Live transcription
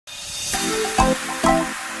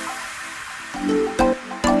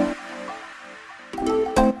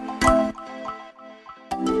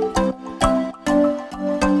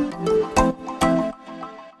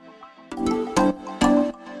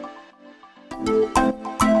Hey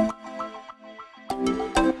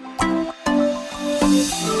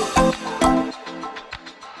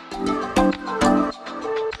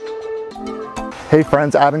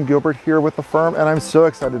friends, Adam Gilbert here with the firm, and I'm so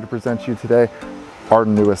excited to present you today our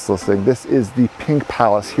newest listing. This is the Pink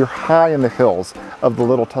Palace here high in the hills of the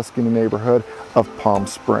Little Tuscany neighborhood of Palm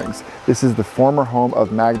Springs. This is the former home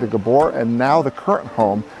of Magda Gabor and now the current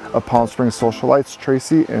home of Palm Springs socialites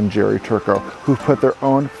Tracy and Jerry Turco, who put their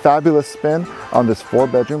own fabulous spin on this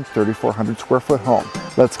 4-bedroom, 3,400 square foot home.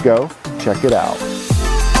 Let's go check it out.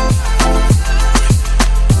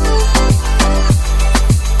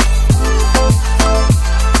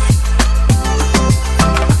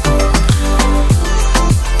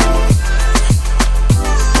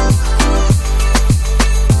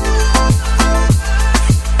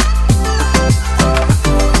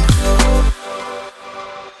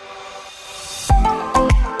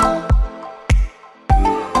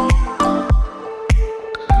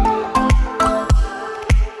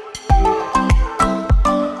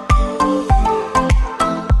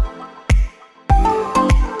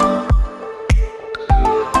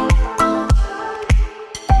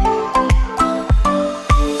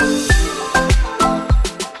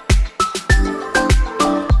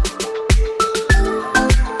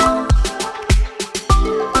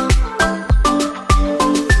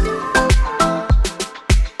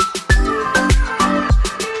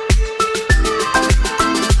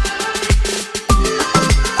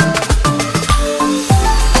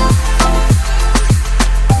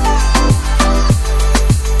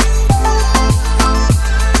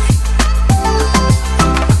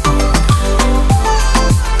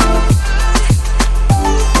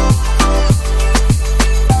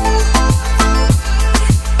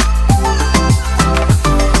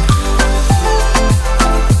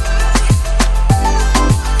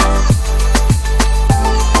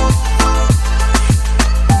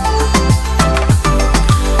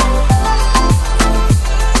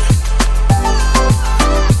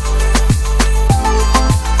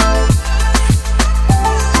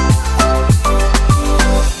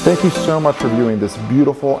 Thank you so much for viewing this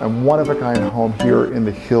beautiful and one-of-a-kind home here in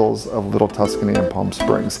the hills of Little Tuscany and Palm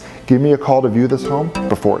Springs. Give me a call to view this home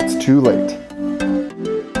before it's too late.